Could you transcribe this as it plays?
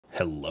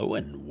Hello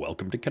and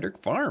welcome to Garrett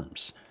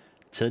Farms.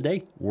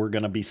 Today we're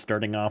going to be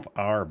starting off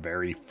our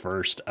very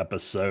first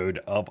episode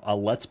of a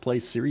Let's Play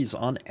series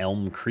on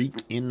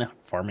Elmcreek in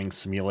Farming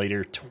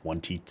Simulator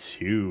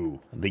 22.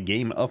 The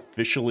game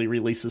officially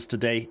releases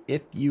today.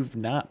 If you've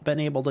not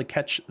been able to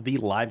catch the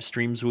live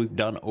streams we've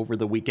done over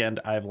the weekend,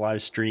 I've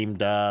live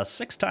streamed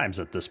 6 times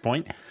at this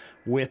point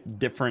with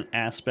different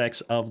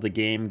aspects of the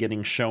game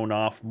getting shown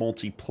off,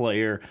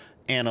 multiplayer,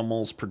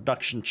 animals,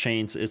 production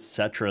chains,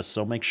 etc.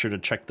 So make sure to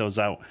check those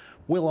out.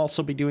 We'll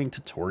also be doing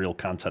tutorial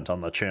content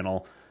on the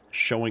channel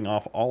showing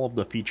off all of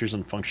the features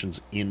and functions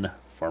in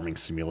Farming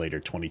Simulator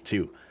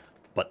 22.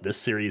 But this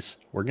series,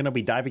 we're going to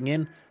be diving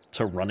in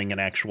to running an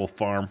actual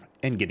farm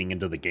and getting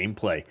into the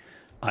gameplay.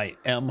 I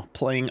am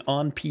playing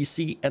on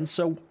PC, and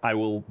so I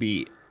will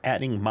be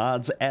adding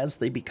mods as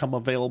they become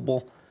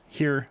available.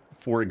 Here,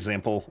 for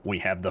example, we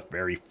have the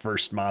very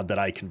first mod that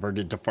I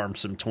converted to Farm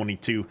Sim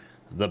 22,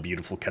 the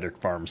beautiful Garrett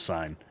Farm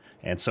sign.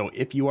 And so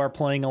if you are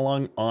playing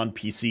along on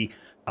PC,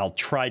 I'll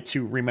try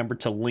to remember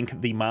to link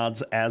the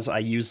mods as I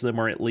use them,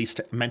 or at least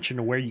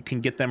mention where you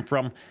can get them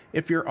from.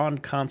 If you're on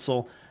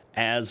console,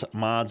 as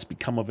mods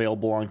become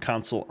available on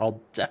console, I'll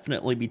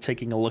definitely be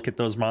taking a look at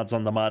those mods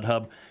on the mod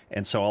hub,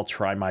 and so I'll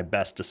try my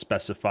best to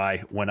specify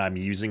when I'm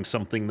using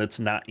something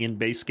that's not in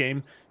base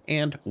game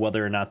and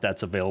whether or not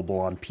that's available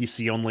on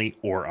PC only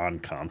or on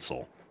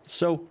console.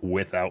 So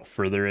without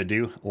further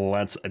ado,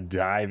 let's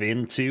dive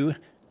into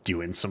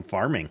doing some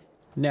farming.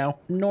 Now,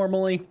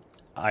 normally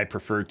I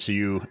prefer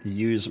to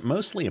use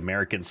mostly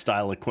American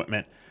style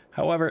equipment.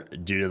 However,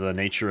 due to the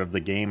nature of the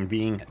game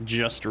being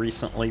just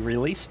recently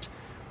released,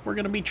 we're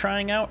going to be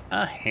trying out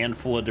a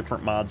handful of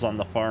different mods on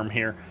the farm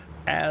here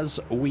as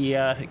we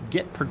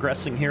get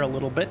progressing here a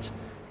little bit,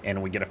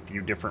 and we get a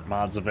few different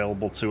mods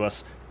available to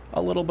us.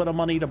 A little bit of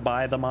money to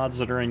buy the mods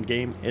that are in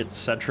game,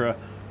 etc.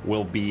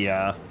 Will be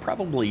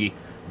probably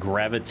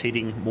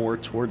gravitating more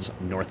towards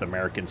North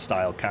American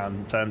style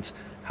content.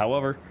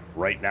 However,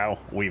 right now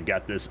we've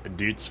got this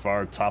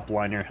Dutzfar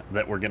topliner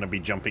that we're going to be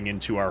jumping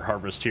into our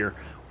harvest here.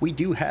 We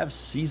do have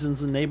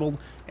seasons enabled,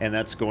 and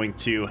that's going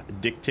to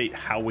dictate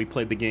how we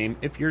play the game.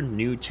 If you're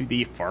new to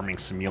the farming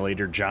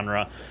simulator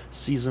genre,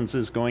 seasons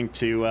is going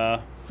to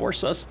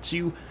force us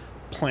to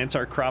plant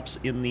our crops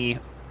in the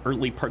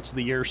early parts of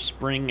the year,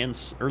 spring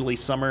and early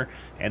summer,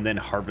 and then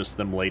harvest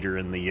them later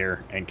in the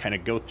year and kind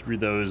of go through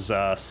those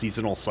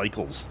seasonal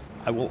cycles.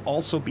 I will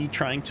also be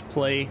trying to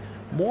play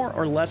more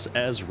or less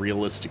as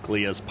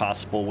realistically as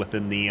possible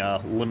within the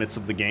limits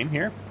of the game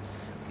here.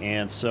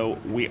 And so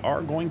we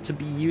are going to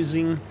be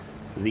using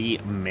the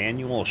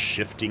manual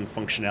shifting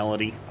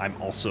functionality. I'm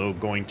also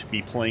going to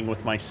be playing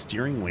with my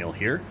steering wheel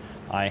here.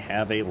 I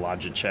have a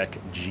Logitech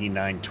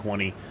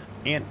G920.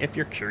 And if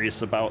you're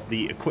curious about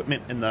the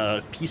equipment and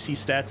the PC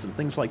stats and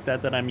things like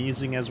that that I'm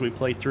using as we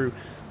play through,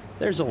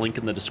 there's a link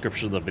in the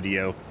description of the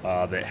video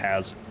that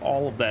has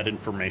all of that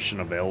information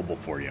available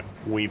for you.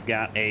 We've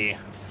got a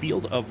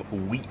field of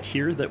wheat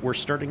here that we're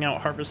starting out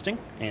harvesting,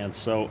 and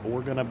so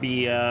we're going to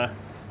be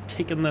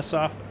taking this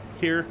off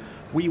here.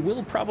 We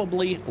will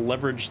probably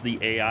leverage the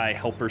AI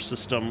helper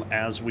system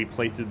as we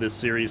play through this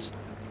series.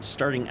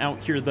 Starting out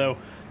here, though,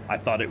 I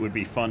thought it would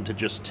be fun to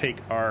just take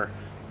our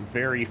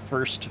very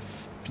first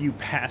few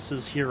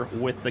passes here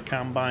with the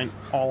combine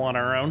all on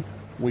our own.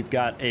 We've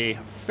got a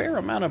fair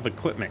amount of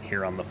equipment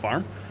here on the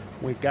farm.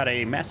 We've got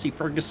a Massey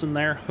Ferguson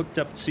there hooked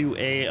up to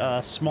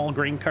a small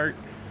grain cart,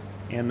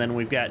 and then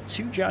we've got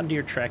 2 John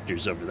Deere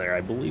tractors over there.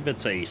 I believe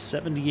it's a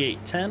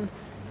 7810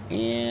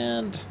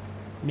 and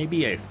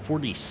maybe a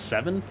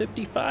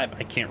 4755.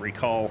 I can't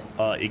recall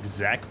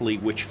exactly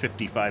which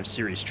 55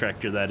 series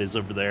tractor that is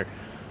over there,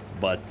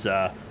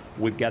 but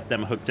we've got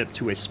them hooked up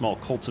to a small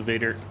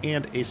cultivator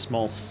and a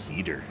small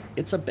seeder.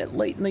 It's a bit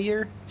late in the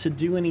year to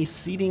do any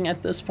seeding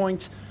at this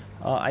point.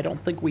 I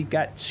don't think we've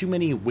got too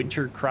many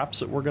winter crops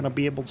that we're going to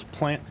be able to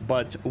plant,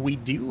 but we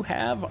do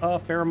have a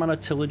fair amount of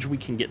tillage we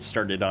can get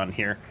started on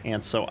here.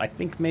 And so I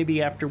think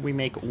maybe after we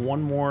make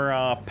one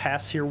more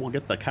pass here, we'll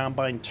get the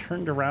combine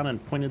turned around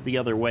and pointed the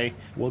other way.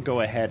 We'll go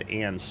ahead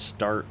and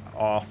start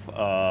off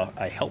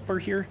a helper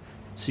here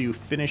to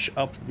finish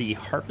up the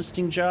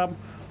harvesting job,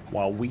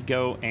 while we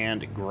go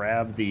and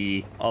grab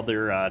the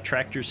other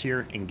tractors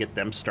here and get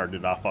them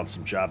started off on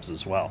some jobs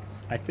as well.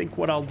 I think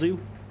what I'll do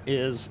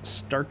is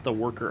start the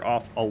worker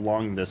off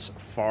along this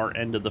far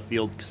end of the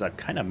field because I've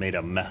kind of made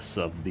a mess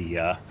of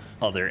the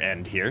other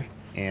end here.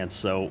 And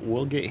so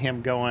we'll get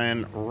him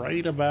going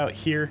right about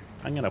here.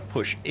 I'm going to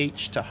push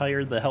H to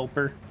hire the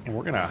helper, and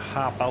we're going to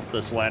hop out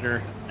this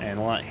ladder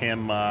and let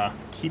him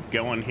keep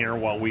going here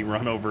while we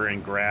run over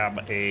and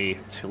grab a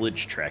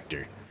tillage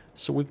tractor.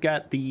 So we've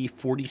got the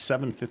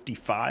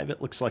 4755.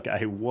 It looks like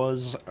I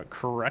was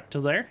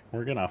correct there.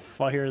 We're going to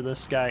fire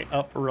this guy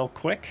up real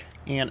quick.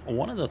 And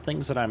one of the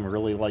things that I'm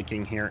really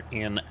liking here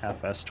in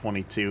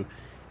FS22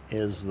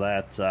 is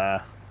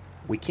that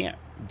we can't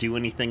do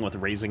anything with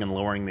raising and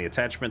lowering the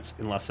attachments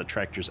unless the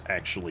tractor's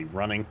actually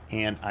running.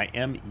 And I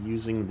am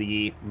using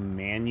the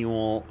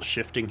manual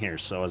shifting here.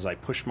 So as I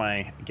push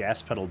my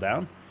gas pedal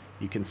down,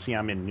 You can see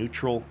I'm in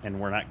neutral and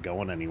we're not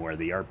going anywhere.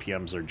 The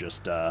RPMs are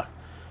just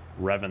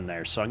revving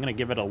there. So I'm going to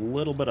give it a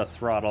little bit of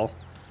throttle,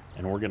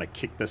 and we're going to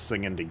kick this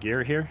thing into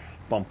gear here,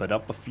 bump it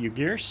up a few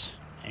gears,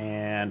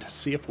 and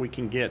see if we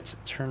can get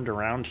turned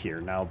around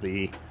here. Now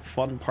the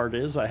fun part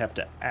is I have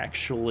to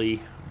actually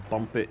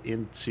bump it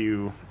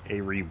into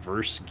a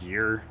reverse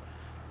gear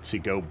to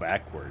go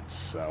backwards.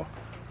 So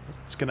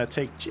it's going to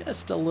take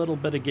just a little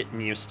bit of getting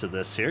used to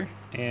this here.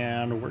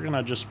 And we're going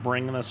to just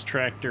bring this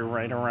tractor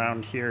right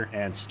around here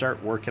and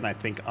start working, I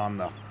think, on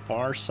the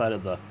far side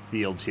of the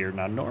field here.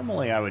 Now,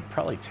 normally I would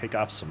probably take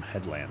off some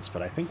headlands,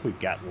 but I think we've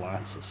got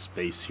lots of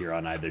space here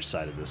on either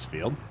side of this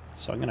field.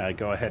 So I'm going to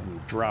go ahead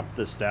and drop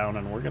this down,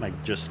 and we're going to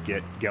just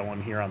get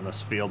going here on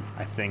this field.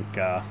 I think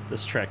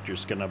this tractor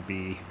is going to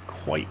be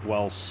quite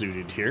well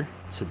suited here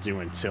to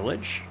doing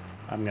tillage.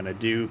 I'm going to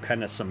do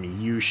kind of some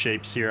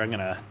U-shapes here. I'm going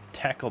to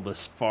tackle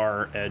this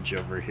far edge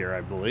over here,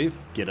 I believe.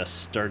 Get us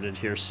started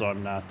here so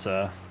I'm not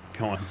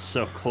going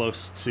so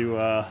close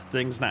to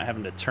things, not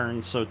having to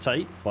turn so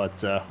tight.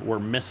 But we're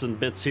missing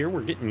bits here.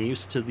 We're getting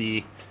used to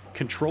the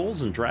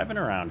controls and driving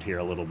around here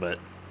a little bit.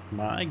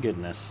 My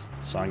goodness.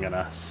 So I'm going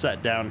to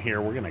set down here.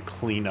 We're going to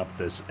clean up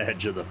this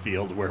edge of the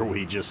field where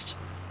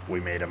we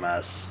made a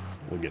mess.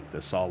 We'll get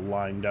this all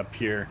lined up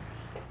here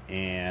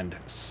and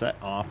set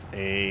off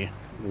a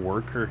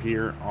worker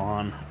here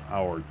on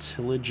our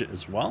tillage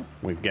as well.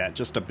 We've got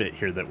just a bit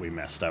here that we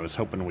missed. I was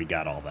hoping we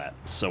got all that.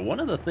 So one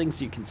of the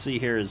things you can see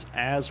here is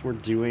as we're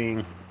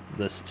doing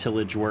this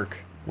tillage work,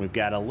 we've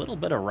got a little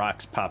bit of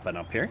rocks popping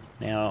up here.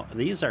 Now,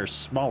 these are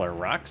smaller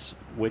rocks,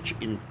 which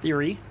in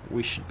theory,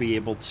 we should be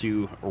able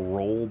to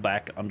roll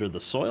back under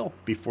the soil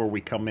before we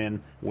come in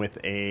with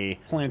a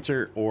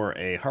planter or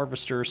a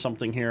harvester or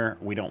something here.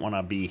 We don't want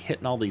to be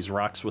hitting all these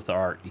rocks with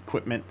our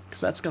equipment,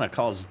 because that's going to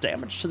cause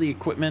damage to the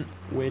equipment,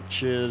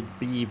 which would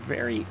be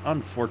very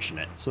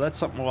unfortunate. So that's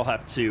something we'll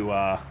have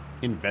to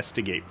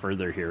investigate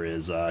further here,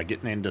 is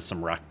getting into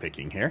some rock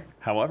picking here.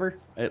 However,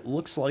 it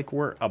looks like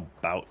we're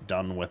about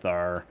done with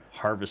our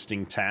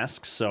harvesting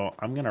tasks, so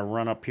I'm gonna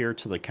run up here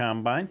to the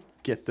combine,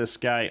 get this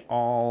guy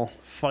all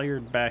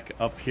fired back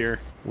up here.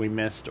 We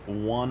missed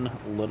one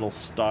little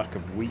stalk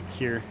of wheat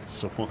here,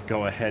 so we'll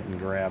go ahead and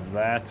grab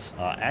that.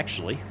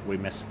 Actually, we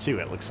missed two.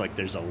 It looks like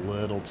there's a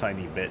little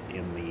tiny bit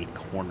in the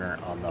corner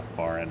on the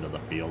far end of the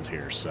field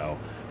here, so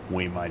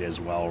we might as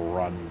well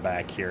run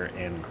back here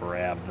and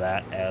grab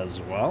that as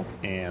well.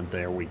 And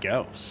there we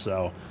go.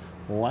 So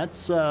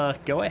let's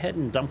go ahead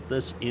and dump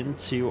this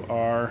into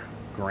our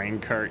grain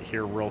cart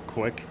here real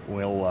quick.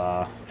 We'll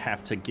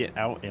have to get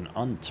out and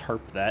untarp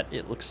that,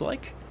 it looks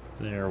like.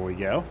 There we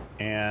go.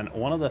 And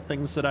one of the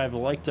things that I've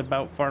liked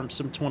about Farm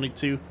Sim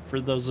 22, for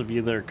those of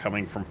you that are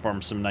coming from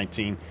Farm Sim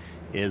 19,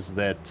 is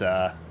that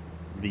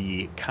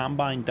the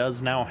combine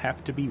does now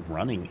have to be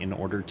running in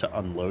order to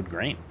unload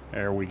grain.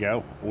 There we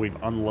go. We've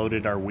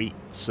unloaded our wheat.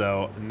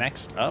 So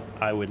next up,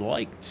 I would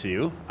like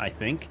to, I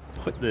think,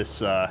 put this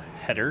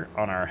header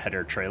on our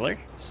header trailer,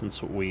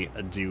 since we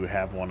do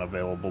have one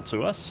available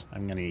to us.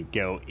 I'm going to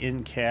go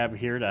in cab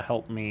here to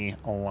help me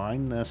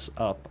align this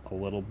up a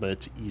little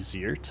bit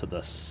easier to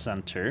the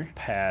center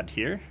pad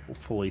here. We'll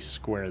fully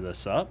square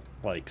this up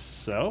like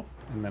so.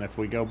 And then if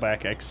we go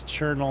back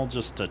external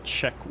just to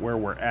check where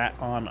we're at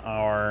on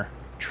our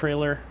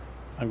trailer,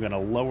 I'm going to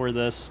lower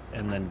this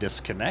and then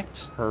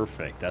disconnect.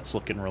 Perfect. That's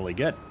looking really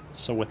good.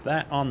 So with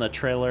that on the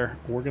trailer,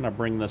 we're going to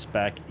bring this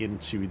back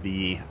into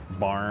the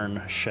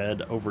barn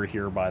shed over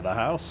here by the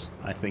house.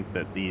 I think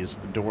that these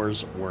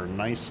doors were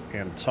nice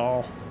and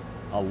tall,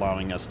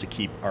 allowing us to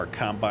keep our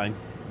combine,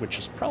 which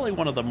is probably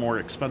one of the more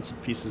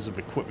expensive pieces of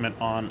equipment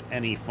on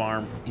any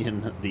farm,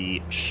 in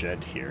the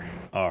shed here.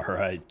 All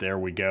right, there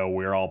we go.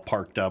 We're all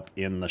parked up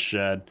in the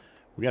shed.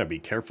 We got to be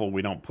careful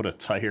we don't put a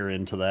tire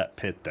into that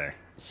pit there.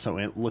 So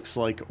it looks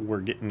like we're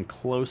getting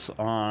close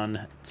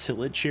on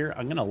tillage here.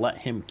 I'm going to let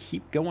him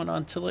keep going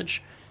on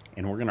tillage,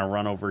 and we're going to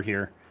run over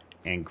here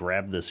and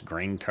grab this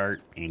grain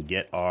cart and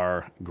get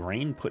our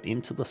grain put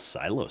into the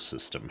silo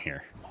system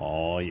here.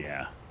 Oh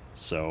yeah.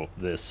 So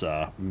this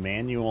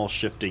manual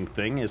shifting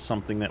thing is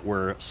something that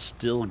we're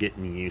still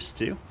getting used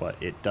to, but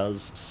it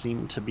does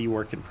seem to be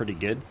working pretty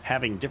good.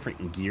 Having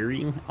different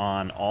gearing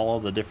on all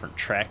of the different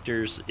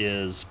tractors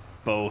is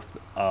both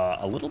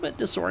a little bit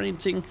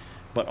disorienting,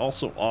 but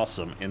also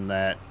awesome in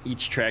that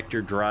each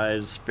tractor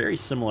drives very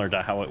similar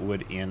to how it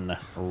would in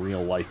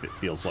real life, it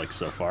feels like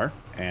so far.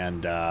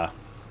 And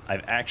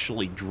I've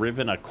actually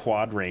driven a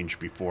quad range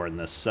before, and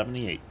this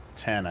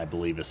 7810, I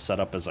believe, is set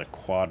up as a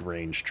quad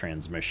range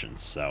transmission.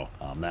 So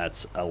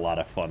that's a lot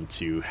of fun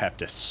to have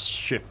to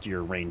shift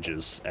your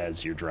ranges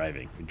as you're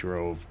driving. We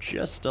drove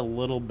just a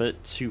little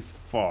bit too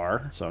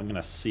far, so I'm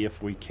gonna see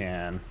if we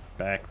can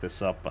back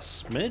this up a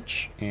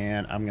smidge,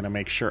 and I'm going to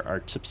make sure our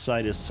tip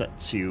side is set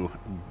to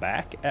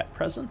back at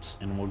present,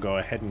 and we'll go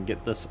ahead and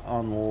get this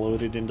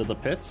unloaded into the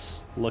pits.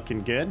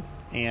 Looking good.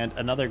 And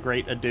another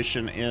great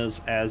addition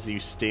is, as you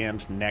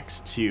stand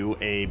next to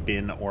a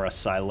bin or a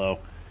silo,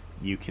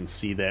 you can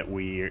see that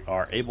we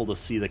are able to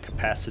see the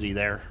capacity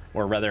there,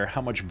 or rather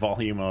how much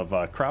volume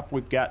of crop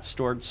we've got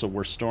stored. So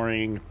we're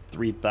storing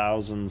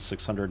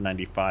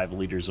 3,695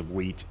 liters of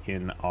wheat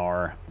in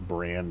our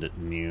brand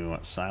new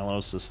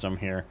silo system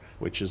here,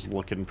 which is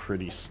looking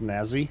pretty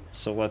snazzy.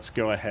 So let's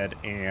go ahead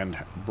and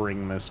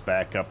bring this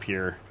back up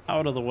here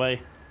out of the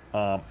way.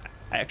 I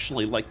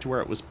actually liked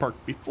where it was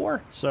parked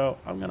before, so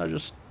I'm gonna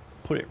just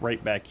put it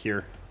right back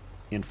here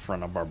in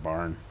front of our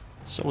barn.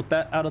 So with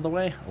that out of the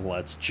way,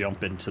 let's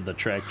jump into the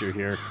tractor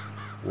here.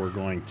 We're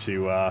going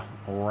to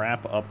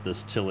wrap up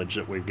this tillage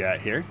that we've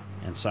got here.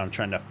 And so I'm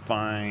trying to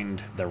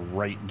find the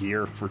right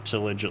gear for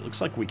tillage. It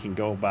looks like we can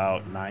go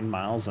about 9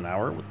 miles an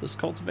hour with this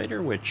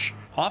cultivator, which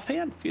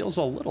offhand feels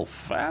a little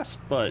fast,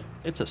 but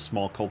it's a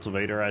small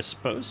cultivator, I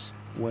suppose.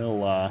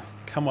 We'll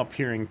come up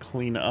here and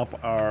clean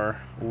up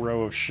our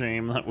row of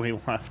shame that we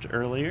left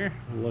earlier.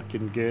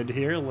 Looking good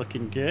here,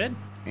 looking good.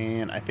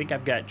 And I think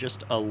I've got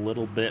just a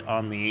little bit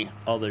on the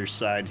other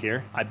side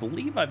here. I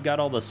believe I've got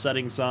all the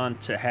settings on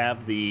to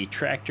have the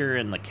tractor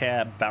and the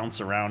cab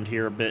bounce around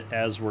here a bit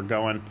as we're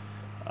going.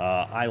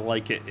 I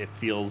like it. It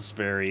feels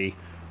very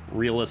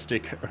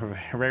realistic,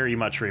 very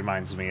much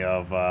reminds me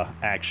of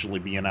actually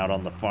being out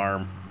on the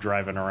farm,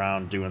 driving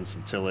around, doing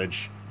some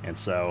tillage. And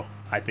so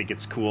I think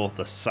it's cool.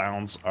 The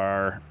sounds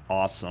are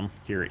awesome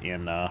here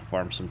in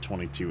Farm Sim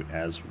 22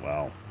 as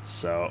well.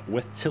 So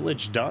with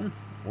tillage done,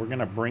 we're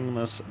gonna bring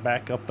this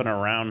back up and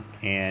around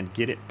and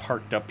get it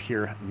parked up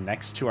here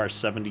next to our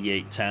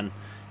 7810.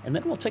 And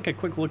then we'll take a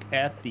quick look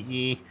at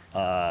the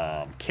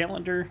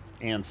calendar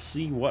and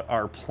see what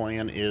our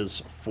plan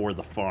is for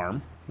the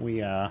farm.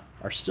 We are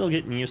still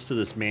getting used to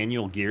this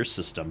manual gear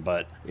system,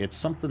 but it's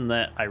something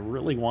that I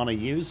really want to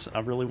use. I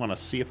really want to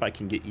see if I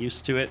can get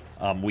used to it.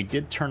 We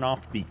did turn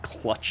off the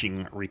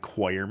clutching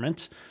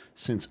requirement,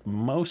 since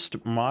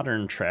most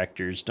modern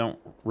tractors don't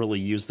really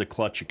use the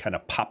clutch. You kind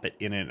of pop it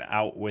in and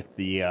out with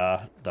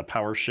the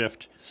power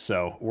shift.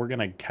 So we're going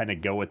to kind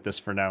of go with this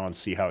for now and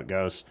see how it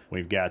goes.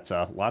 We've got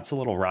lots of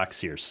little rocks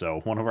here.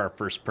 So one of our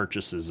first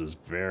purchases is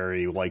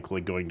very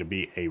likely going to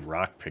be a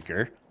rock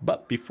picker.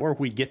 But before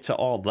we get to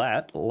all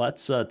that,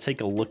 let's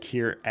take a look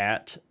here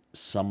at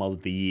some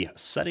of the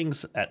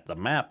settings at the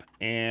map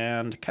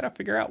and kind of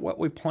figure out what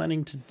we're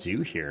planning to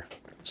do here.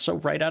 So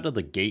right out of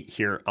the gate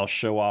here, I'll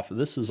show off,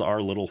 this is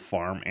our little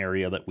farm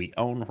area that we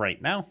own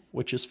right now,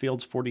 which is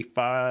fields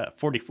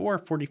 44,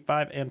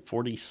 45, and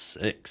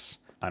 46.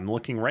 I'm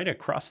looking right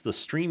across the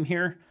stream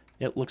here.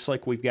 It looks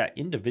like we've got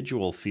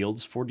individual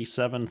fields,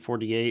 47,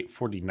 48,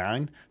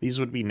 49.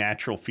 These would be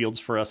natural fields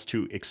for us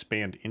to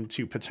expand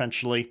into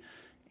potentially.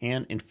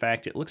 And in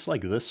fact, it looks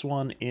like this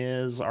one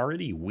is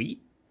already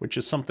wheat, which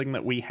is something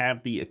that we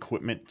have the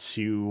equipment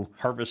to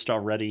harvest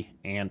already.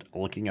 And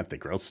looking at the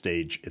growth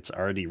stage, it's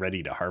already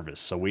ready to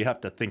harvest. So we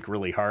have to think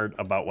really hard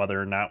about whether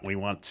or not we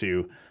want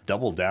to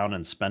double down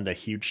and spend a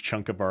huge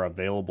chunk of our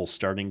available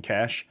starting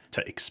cash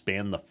to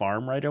expand the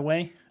farm right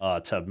away,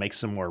 to make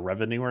some more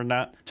revenue or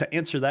not. To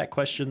answer that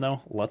question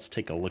though, let's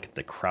take a look at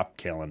the crop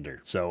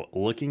calendar. So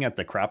looking at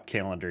the crop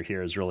calendar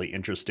here is really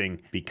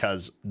interesting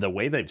because the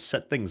way they've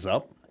set things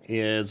up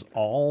is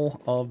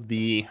all of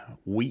the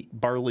wheat,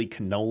 barley,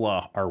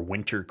 canola are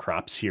winter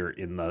crops here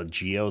in the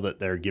geo that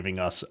they're giving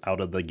us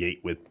out of the gate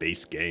with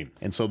base game.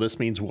 And so this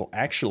means we'll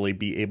actually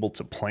be able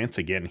to plant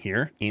again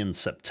here in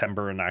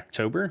September and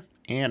October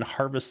and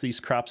harvest these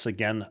crops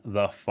again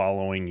the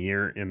following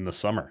year in the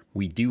summer.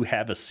 We do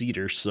have a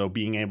seeder, so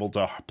being able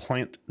to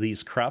plant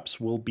these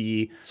crops will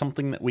be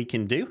something that we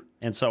can do.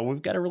 And so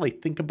we've got to really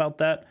think about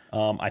that.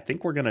 I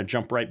think we're going to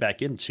jump right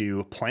back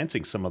into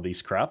planting some of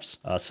these crops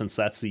since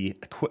that's the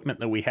equipment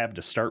that we have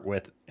to start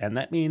with. And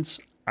that means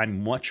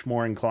I'm much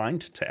more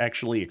inclined to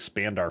actually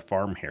expand our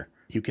farm here.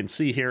 You can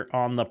see here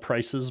on the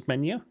prices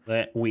menu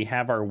that we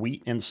have our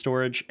wheat in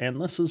storage,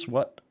 and this is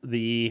what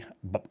the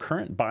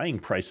current buying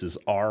prices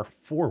are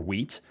for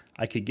wheat.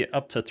 I could get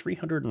up to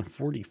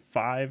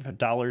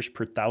 $345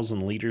 per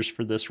 1,000 liters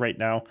for this right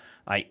now.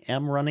 I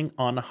am running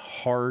on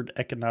hard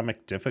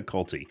economic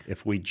difficulty.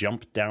 If we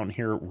jump down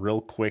here real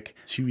quick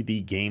to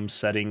the game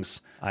settings,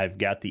 I've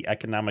got the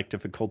economic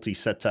difficulty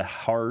set to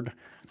hard.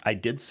 I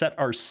did set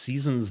our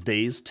seasons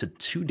days to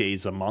 2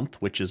 days a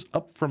month, which is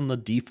up from the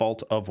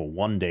default of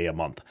 1 day a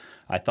month.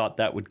 I thought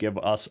that would give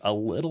us a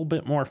little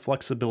bit more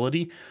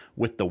flexibility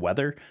with the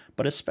weather,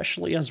 but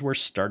especially as we're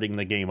starting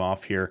the game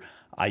off here,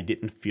 I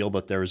didn't feel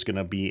that there was going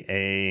to be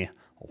a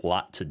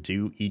lot to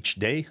do each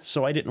day,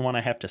 so I didn't want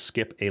to have to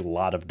skip a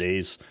lot of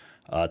days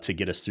to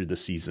get us through the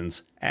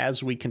seasons.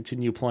 As we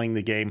continue playing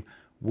the game,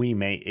 we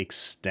may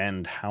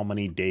extend how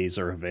many days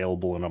are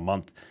available in a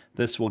month.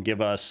 This will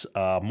give us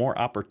more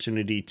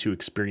opportunity to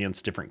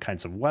experience different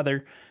kinds of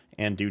weather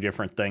and do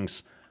different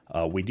things.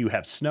 We do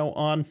have snow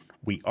on.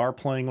 We are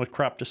playing with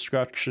crop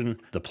destruction,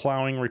 the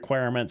plowing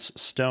requirements,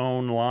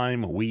 stone,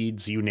 lime,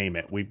 weeds, you name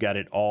it. We've got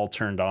it all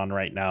turned on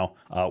right now.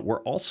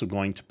 We're also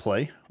going to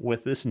play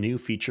with this new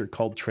feature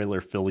called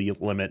Trailer Fill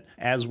Limit.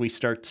 As we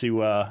start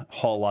to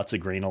haul lots of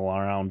grain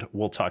around,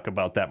 we'll talk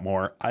about that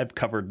more. I've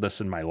covered this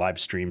in my live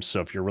streams,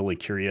 so if you're really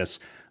curious,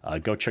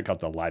 go check out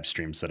the live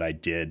streams that I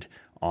did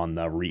on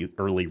the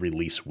early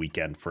release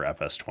weekend for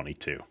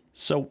FS22.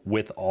 So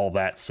with all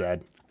that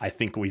said, I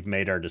think we've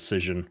made our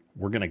decision.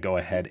 We're going to go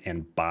ahead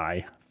and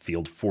buy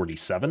field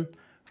 47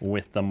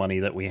 with the money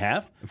that we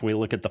have. If we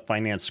look at the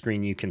finance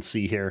screen, you can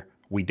see here,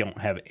 we don't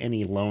have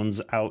any loans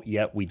out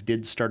yet. We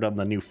did start on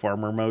the new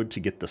farmer mode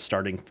to get the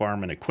starting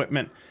farm and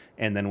equipment,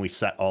 and then we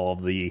set all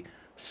of the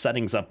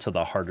settings up to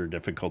the harder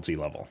difficulty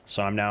level.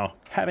 So I'm now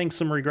having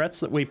some regrets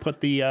that we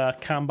put the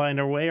combine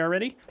away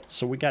already.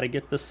 So we got to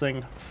get this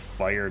thing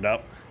fired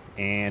up,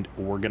 and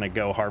we're gonna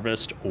go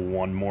harvest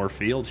one more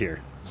field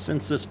here.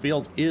 Since this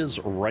field is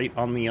right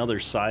on the other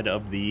side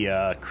of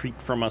the creek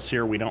from us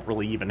here, we don't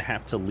really even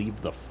have to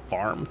leave the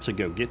farm to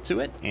go get to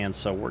it. And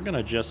so we're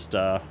gonna just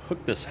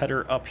hook this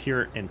header up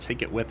here and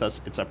take it with us.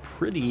 It's a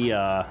pretty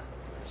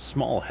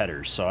small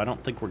header, so I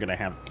don't think we're gonna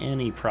have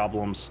any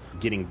problems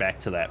getting back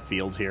to that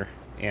field here.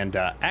 And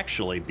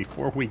actually,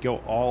 before we go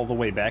all the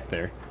way back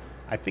there,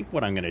 I think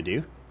what I'm gonna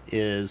do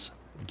is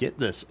get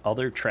this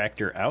other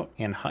tractor out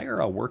and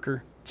hire a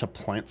worker to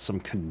plant some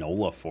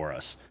canola for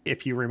us.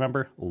 If you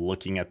remember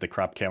looking at the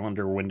crop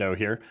calendar window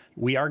here,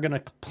 we are going to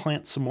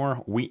plant some more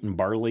wheat and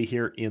barley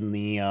here in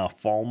the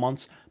fall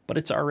months, but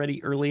it's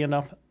already early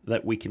enough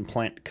that we can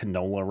plant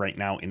canola right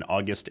now in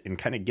August and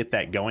kind of get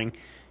that going.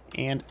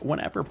 And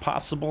whenever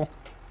possible,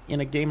 in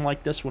a game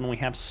like this, when we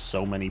have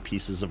so many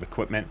pieces of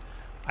equipment,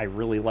 I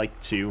really like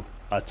to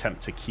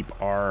attempt to keep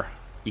our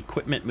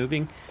equipment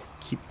moving,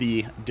 keep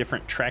the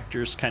different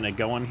tractors kind of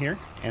going here.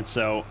 And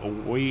so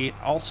we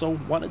also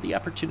wanted the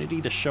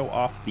opportunity to show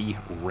off the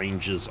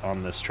ranges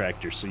on this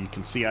tractor. So you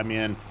can see I'm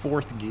in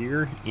 4th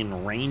gear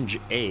in range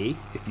A,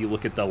 if you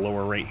look at the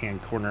lower right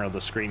hand corner of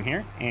the screen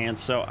here. And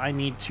so I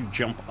need to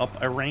jump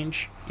up a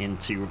range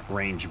into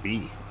range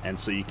B. And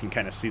so you can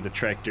kind of see the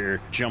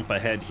tractor jump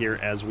ahead here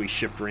as we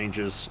shift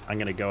ranges. I'm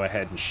going to go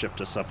ahead and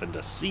shift us up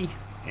into C,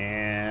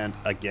 and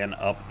again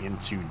up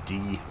into D,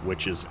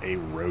 which is a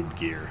road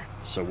gear.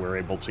 So we're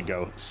able to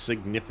go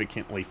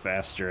significantly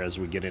faster as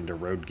we get into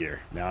road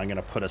gear. Now I'm going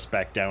to put us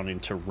back down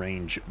into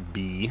range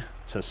B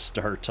to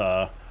start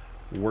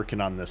working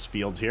on this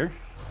field here.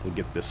 We'll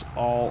get this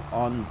all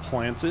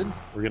unplanted.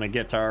 We're gonna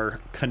get our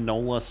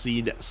canola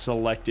seed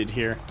selected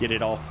here, get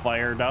it all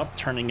fired up.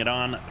 Turning it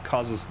on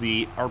causes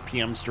the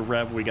RPMs to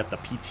rev. We got the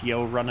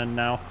PTO running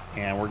now,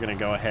 and we're gonna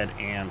go ahead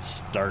and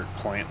start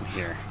planting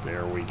here.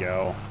 There we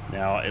go.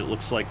 Now it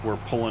looks like we're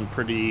pulling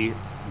pretty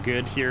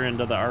good here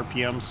into the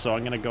RPMs, so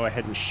I'm gonna go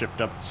ahead and shift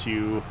up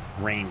to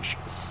range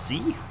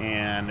C,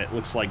 and it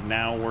looks like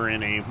now we're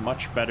in a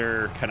much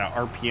better kind of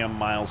RPM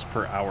miles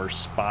per hour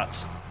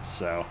spot.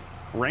 So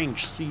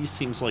range C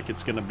seems like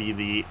it's going to be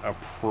the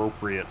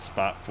appropriate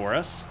spot for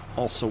us.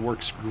 Also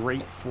works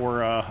great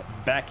for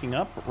backing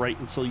up right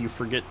until you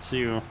forget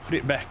to put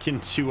it back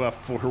into a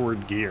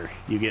forward gear.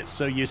 You get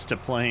so used to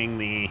playing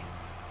the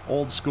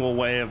old school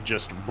way of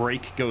just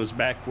brake goes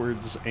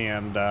backwards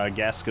and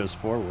gas goes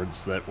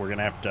forwards that we're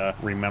gonna have to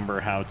remember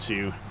how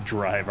to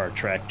drive our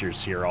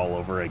tractors here all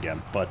over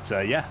again. But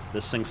yeah,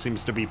 this thing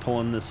seems to be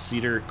pulling this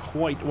seeder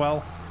quite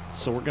well,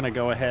 so we're gonna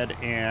go ahead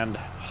and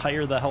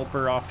hire the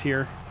helper off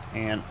here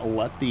and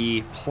let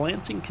the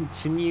planting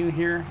continue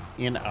here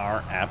in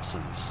our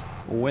absence.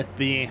 With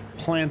the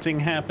planting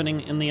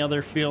happening in the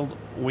other field,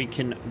 we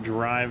can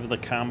drive the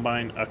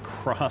combine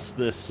across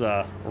this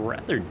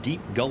rather deep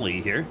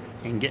gully here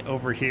and get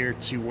over here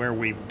to where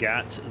we've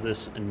got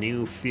this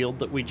new field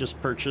that we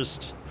just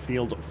purchased,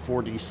 field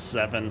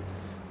 47.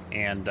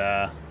 And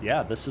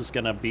yeah, this is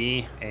gonna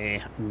be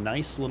a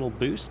nice little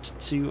boost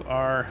to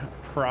our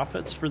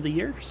profits for the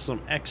year.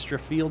 Some extra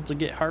field to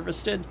get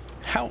harvested.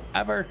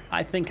 However,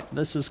 I think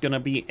this is gonna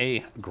be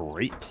a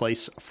great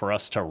place for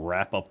us to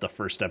wrap up the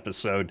first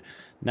episode.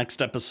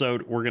 Next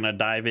episode, we're gonna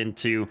dive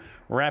into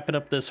wrapping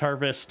up this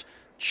harvest,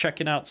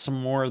 checking out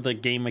some more of the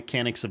game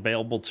mechanics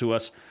available to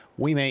us.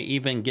 We may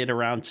even get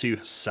around to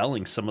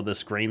selling some of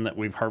this grain that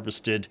we've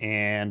harvested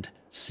and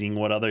seeing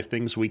what other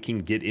things we can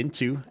get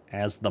into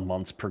as the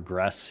months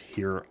progress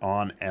here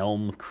on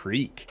Elm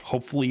Creek.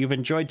 Hopefully you've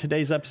enjoyed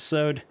today's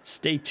episode.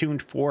 Stay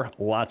tuned for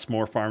lots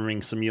more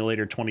Farming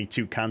Simulator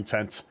 22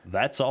 content.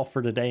 That's all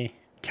for today.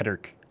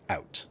 Kedrick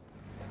out.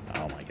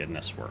 Oh my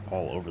goodness, we're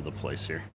all over the place here.